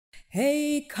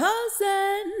Hey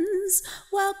cousins,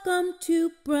 welcome to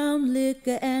Brown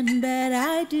Liquor and Bad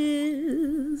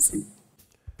Ideas.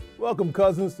 Welcome,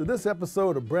 cousins, to this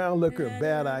episode of Brown Liquor and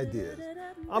Bad Ideas.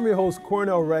 I'm your host,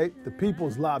 Cornell Wright, the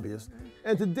People's Lobbyist,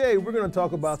 and today we're going to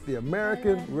talk about the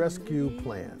American Rescue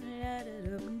Plan.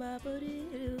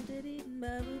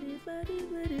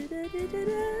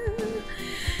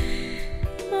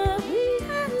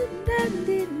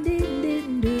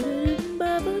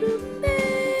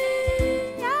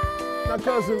 Now,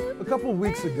 cousin, a couple of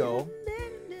weeks ago,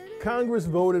 Congress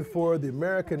voted for the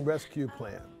American Rescue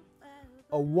Plan,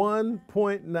 a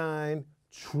 $1.9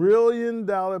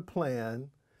 trillion plan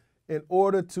in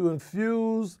order to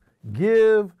infuse,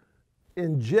 give,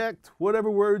 inject,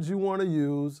 whatever words you want to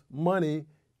use, money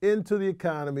into the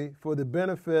economy for the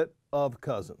benefit of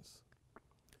cousins.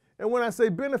 And when I say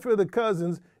benefit of the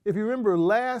cousins, if you remember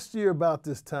last year about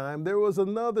this time, there was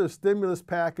another stimulus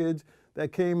package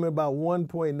that came in about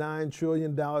 $1.9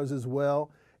 trillion as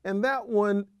well. And that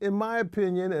one, in my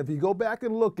opinion, if you go back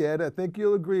and look at it, I think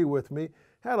you'll agree with me,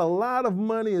 had a lot of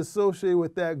money associated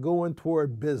with that going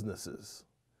toward businesses.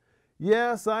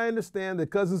 Yes, I understand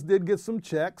that cousins did get some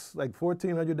checks, like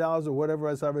 $1,400 or whatever,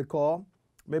 as I recall,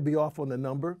 maybe off on the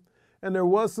number. And there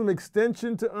was some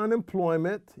extension to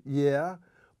unemployment, yeah.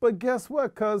 But guess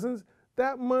what, cousins?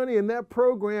 That money and that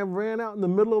program ran out in the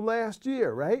middle of last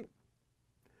year, right?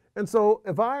 And so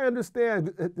if I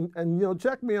understand, and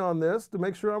check me on this to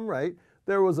make sure I'm right,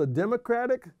 there was a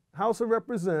Democratic House of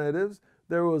Representatives,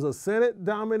 there was a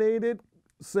Senate-dominated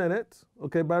Senate,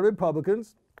 okay, by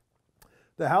Republicans.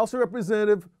 The House of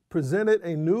Representatives presented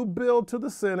a new bill to the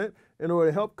Senate in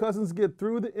order to help cousins get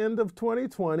through the end of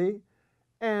 2020,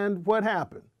 and what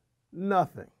happened?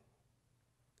 Nothing.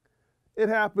 It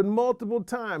happened multiple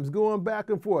times, going back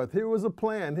and forth. Here was a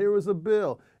plan, here was a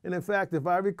bill. And in fact, if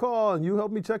I recall, and you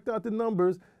helped me check out the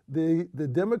numbers, the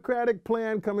Democratic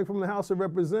plan coming from the House of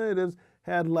Representatives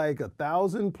had like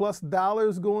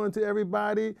 $1,000+ going to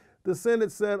everybody. The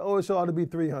Senate said, oh, it ought to be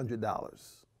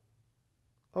 $300.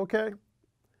 Okay?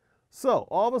 So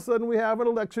all of a sudden we have an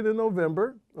election in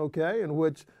November, okay, in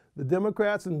which the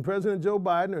Democrats and President Joe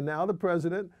Biden are now the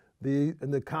president. In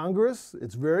the Congress,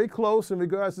 it's very close in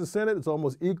regards to the Senate. It's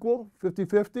almost equal,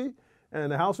 50-50.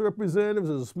 And the House of Representatives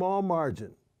is a small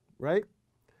margin, right?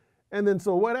 And then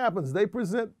so what happens? They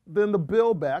present then the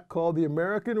bill back called the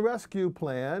American Rescue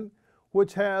Plan,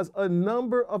 which has a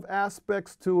number of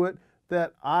aspects to it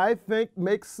that I think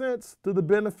make sense to the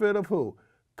benefit of who?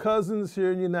 Cousins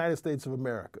here in the United States of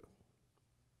America.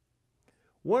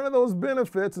 One of those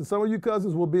benefits, and some of you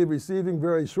cousins will be receiving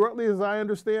very shortly, as I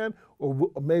understand, or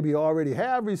maybe already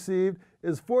have received,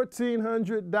 is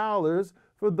 $1,400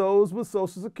 for those with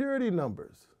Social Security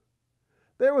numbers.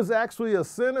 There was actually a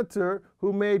senator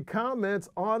who made comments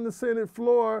on the Senate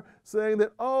floor saying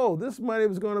that, oh, this money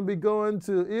was going to be going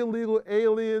to illegal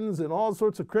aliens and all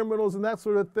sorts of criminals and that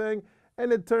sort of thing.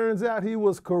 And it turns out he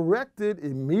was corrected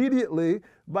immediately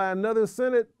by another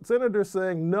senator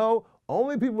saying, no,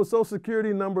 only people with Social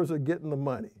Security numbers are getting the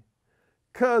money.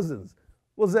 Cousins,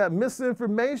 was that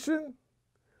misinformation?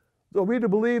 Are we to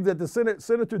believe that the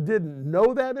senator didn't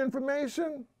know that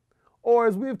information? Or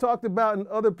as we've talked about in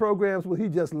other programs, was he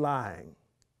just lying?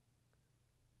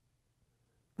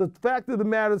 The fact of the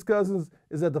matter is, cousins,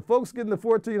 is that the folks getting the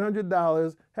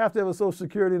 $1,400 have to have a Social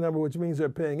Security number, which means they're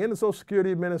paying in the Social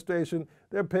Security Administration,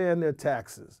 they're paying their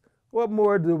taxes. What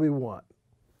more do we want?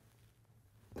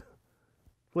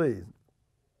 Please.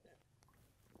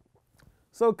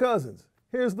 So cousins,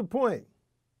 here's the point.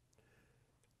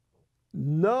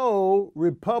 No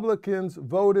Republicans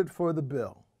voted for the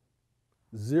bill.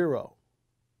 0.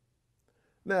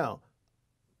 Now,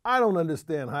 I don't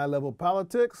understand high-level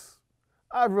politics.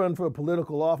 I've run for a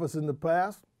political office in the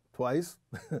past, twice,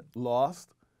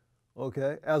 lost,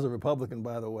 okay, as a Republican,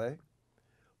 by the way.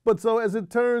 But so as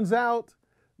it turns out,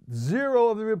 0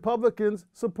 of the Republicans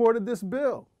supported this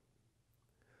bill.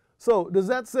 So does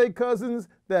that say, cousins,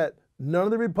 that none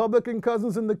of the Republican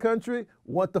cousins in the country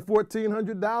want the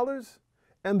 $1,400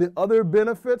 and the other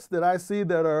benefits that I see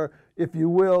that are, if you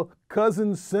will,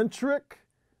 cousin-centric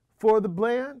for the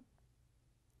plan?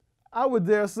 I would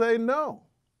dare say no.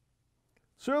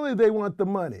 Surely they want the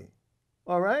money,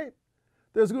 all right?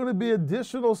 There's going to be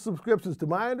additional subscriptions to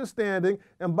my understanding.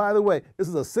 And by the way, this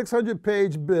is a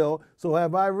 600-page bill, so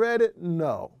have I read it?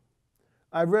 No.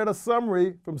 I've read a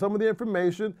summary from some of the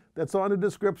information that's on the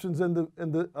descriptions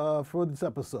for this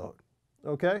episode,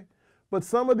 okay? But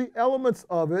some of the elements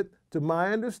of it, to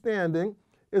my understanding,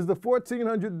 is the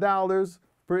 $1,400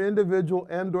 per individual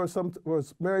and or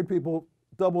married people,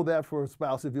 double that for a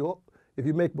spouse if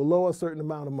you make below a certain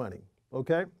amount of money,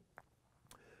 okay?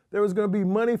 There was going to be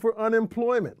money for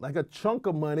unemployment, like a chunk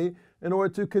of money in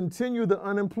order to continue the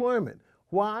unemployment.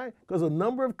 Why? Because a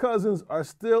number of cousins are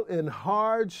still in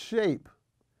hard shape.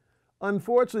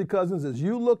 Unfortunately, cousins, as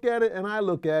you look at it and I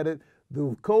look at it,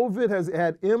 the COVID has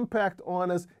had impact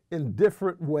on us in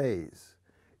different ways.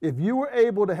 If you were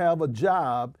able to have a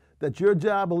job, that your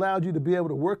job allowed you to be able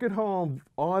to work at home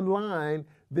online,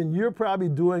 then you're probably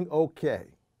doing okay.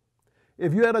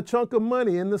 If you had a chunk of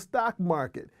money in the stock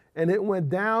market and it went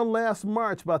down last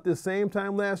March about this same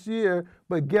time last year,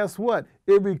 but guess what?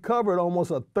 It recovered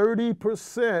almost a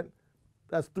 30%,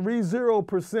 that's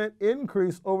 30%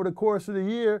 increase over the course of the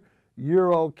year,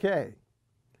 you're okay.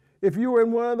 If you were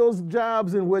in one of those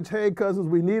jobs in which, hey, cousins,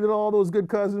 we needed all those good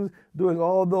cousins doing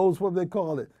all those, what they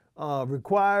call it,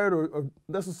 required or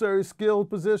necessary skilled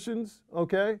positions,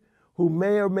 okay, who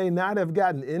may or may not have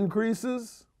gotten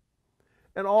increases,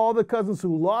 and all the cousins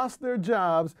who lost their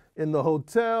jobs in the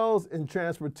hotels, in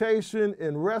transportation,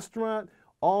 in restaurant,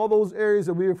 all those areas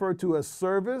that we refer to as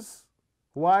service.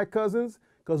 Why, cousins?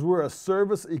 Because we're a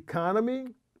service economy.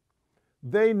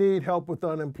 They need help with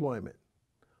unemployment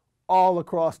all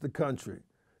across the country.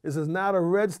 This is not a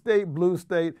red state, blue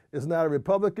state. It's not a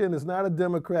Republican. It's not a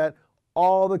Democrat.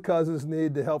 All the cousins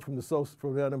need the help from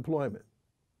the unemployment.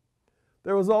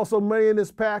 There was also money in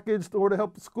this package in order to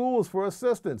help the schools for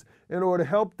assistance, in order to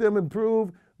help them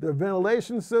improve their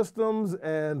ventilation systems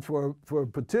and for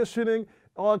petitioning,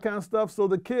 all that kind of stuff, so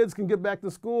the kids can get back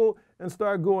to school and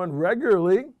start going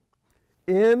regularly,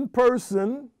 in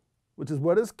person, which is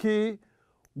what is key,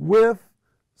 with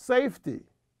safety.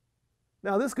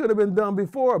 Now, this could have been done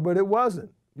before, but it wasn't.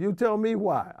 You tell me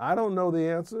why. I don't know the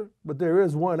answer, but there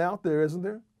is one out there, isn't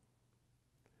there?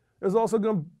 There's also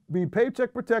going to be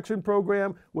Paycheck Protection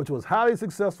Program, which was highly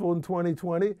successful in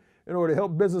 2020 in order to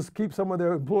help businesses keep some of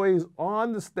their employees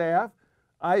on the staff,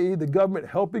 i.e. the government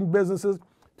helping businesses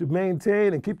to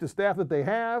maintain and keep the staff that they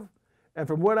have. And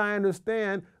from what I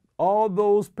understand, all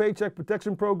those Paycheck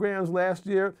Protection Programs last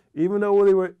year, even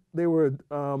though they were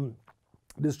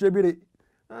distributed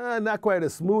not quite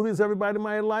as smoothly as everybody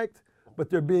might have liked, but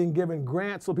they're being given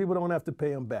grants so people don't have to pay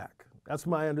them back. That's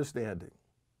my understanding.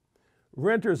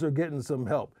 Renters are getting some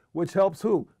help, which helps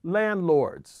who?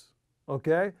 Landlords,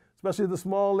 okay? Especially the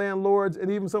small landlords and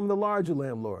even some of the larger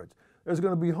landlords. There's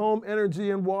going to be home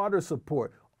energy and water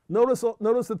support. Notice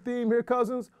the theme here,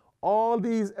 cousins? All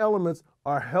these elements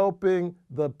are helping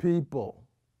the people,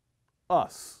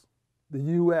 us, the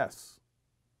U.S.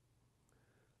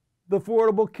 The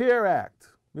Affordable Care Act,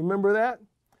 remember that?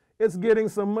 It's getting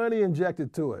some money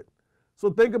injected to it. So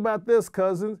think about this,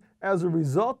 cousins. As a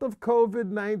result of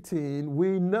COVID-19,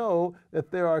 we know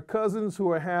that there are cousins who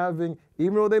are having,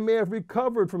 even though they may have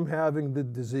recovered from having the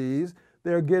disease,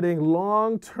 they're getting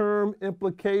long-term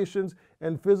implications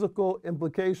and physical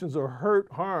implications or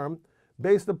harm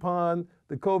based upon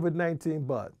the COVID-19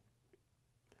 bud.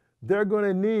 They're going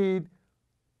to need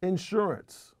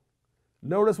insurance.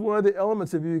 Notice one of the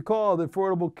elements, if you recall, the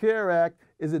Affordable Care Act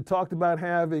is it talked about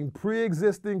having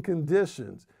pre-existing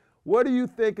conditions. What do you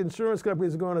think insurance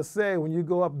companies are going to say when you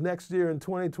go up next year in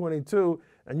 2022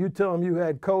 and you tell them you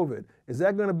had COVID? Is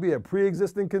that going to be a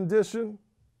pre-existing condition?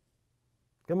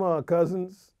 Come on,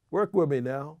 cousins, work with me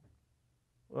now,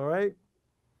 all right?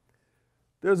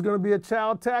 There's going to be a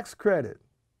child tax credit.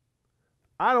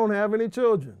 I don't have any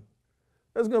children.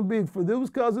 There's going to be, for those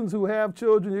cousins who have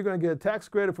children, you're going to get a tax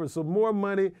credit for some more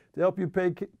money to help you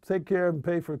take care of and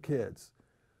pay for kids.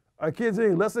 Are kids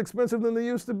any less expensive than they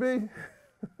used to be?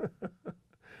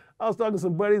 I was talking to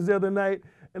some buddies the other night,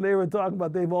 and they were talking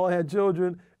about they've all had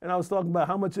children, and I was talking about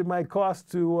how much it might cost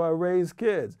to raise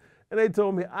kids. And they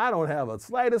told me, I don't have a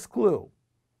slightest clue.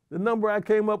 The number I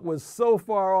came up with so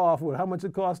far off with how much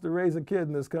it costs to raise a kid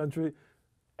in this country.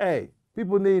 Hey,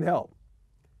 people need help.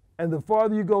 And the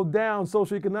farther you go down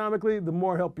socioeconomically, the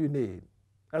more help you need.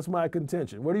 That's my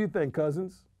contention. What do you think,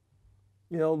 cousins?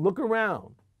 You know, look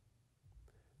around.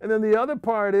 And then the other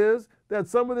part is that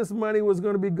some of this money was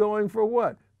going to be going for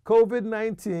what?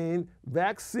 COVID-19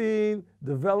 vaccine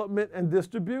development and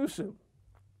distribution.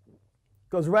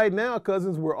 Because right now,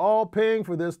 cousins, we're all paying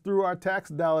for this through our tax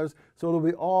dollars, so that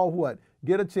we all what?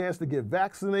 Get a chance to get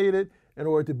vaccinated in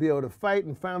order to be able to fight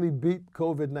and finally beat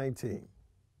COVID-19.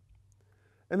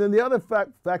 And then the other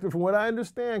factor, from what I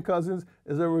understand, cousins,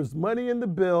 is there was money in the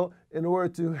bill in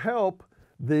order to help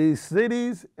the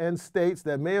cities and states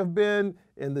that may have been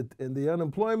in the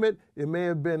unemployment, it may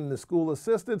have been in the school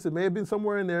assistance, it may have been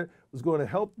somewhere in there, was going to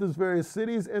help those various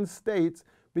cities and states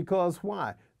because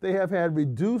why? They have had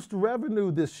reduced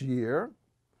revenue this year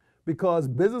because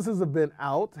businesses have been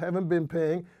out, haven't been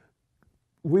paying.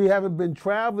 We haven't been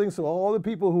traveling, so all the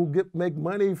people who make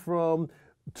money from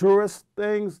tourist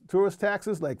things, tourist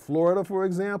taxes like Florida, for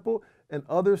example, and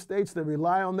other states that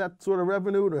rely on that sort of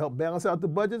revenue to help balance out the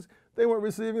budgets, they weren't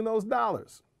receiving those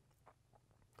dollars.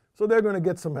 So they're going to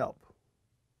get some help.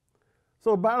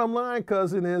 So bottom line,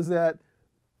 cousin, is that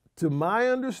to my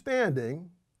understanding,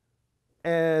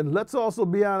 and let's also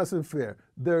be honest and fair,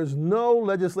 there's no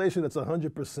legislation that's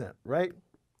 100%, right?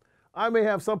 I may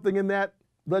have something in that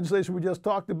legislation we just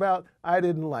talked about I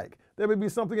didn't like. There may be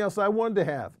something else I wanted to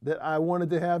have that I wanted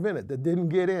to have in it that didn't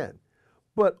get in.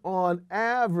 But on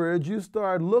average, you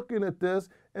start looking at this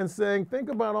and saying, think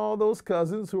about all those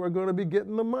cousins who are going to be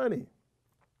getting the money.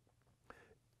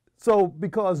 So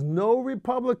because no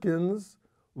Republicans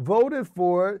voted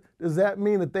for it, does that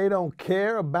mean that they don't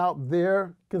care about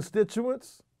their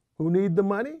constituents who need the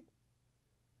money?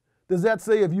 Does that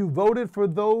say if you voted for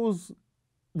those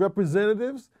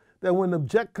representatives that when the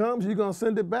check comes, you're going to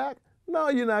send it back? No,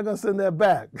 you're not going to send that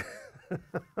back.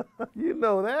 You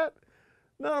know that.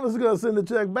 None of us are going to send the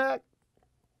check back.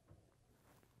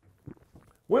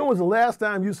 When was the last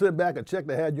time you sent back a check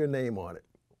that had your name on it?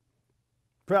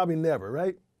 Probably never,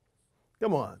 right?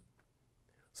 Come on.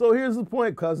 So here's the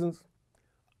point, cousins.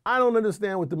 I don't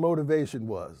understand what the motivation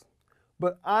was,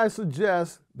 but I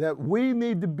suggest that we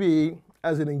need to be,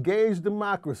 as an engaged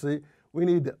democracy, we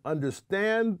need to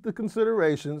understand the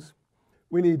considerations,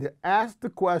 we need to ask the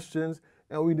questions,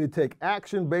 and we need to take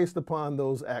action based upon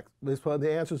based upon the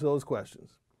answers to those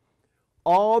questions.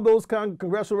 All those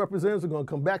congressional representatives are going to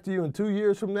come back to you in 2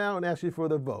 years from now and ask you for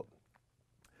their vote.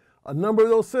 A number of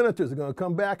those senators are going to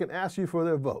come back and ask you for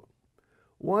their vote.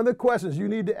 One of the questions you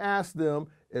need to ask them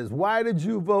is, why did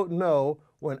you vote no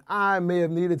when I may have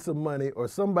needed some money or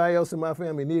somebody else in my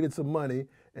family needed some money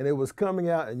and it was coming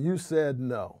out and you said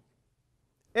no?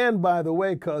 And by the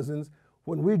way, cousins,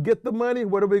 when we get the money,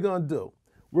 what are we going to do?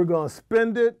 We're going to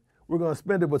spend it. We're going to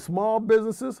spend it with small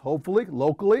businesses, hopefully,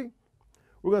 locally.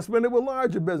 We're going to spend it with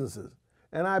larger businesses.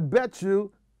 And I bet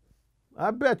you,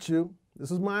 this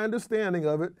is my understanding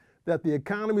of it, that the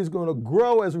economy is going to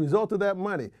grow as a result of that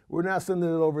money. We're not sending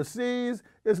it overseas.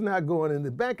 It's not going in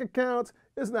the bank accounts.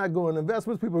 It's not going in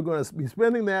investments. People are going to be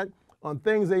spending that on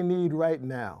things they need right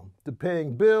now, to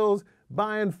paying bills,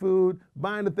 buying food,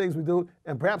 buying the things we do,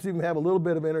 and perhaps even have a little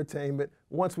bit of entertainment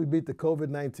once we beat the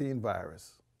COVID-19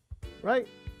 virus. Right?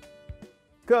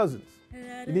 Cousins,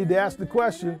 you need to ask the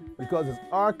question, because it's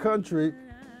our country,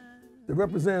 the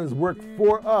representatives work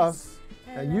for us,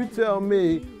 and you tell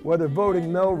me whether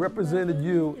voting no represented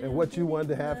you and what you wanted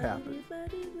to have happen.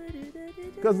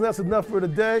 Cousins, that's enough for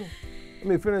today. Let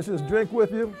me finish this drink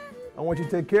with you. I want you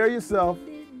to take care of yourself,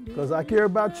 because I care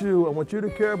about you. I want you to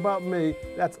care about me.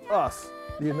 That's us,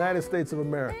 the United States of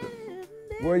America.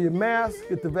 Wear your mask,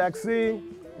 get the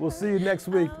vaccine. We'll see you next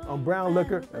week on Brown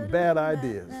Liquor and Bad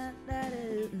Ideas.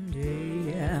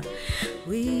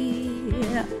 We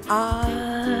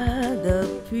are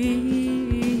the people.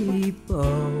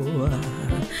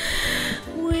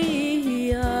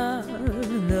 We are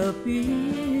the people.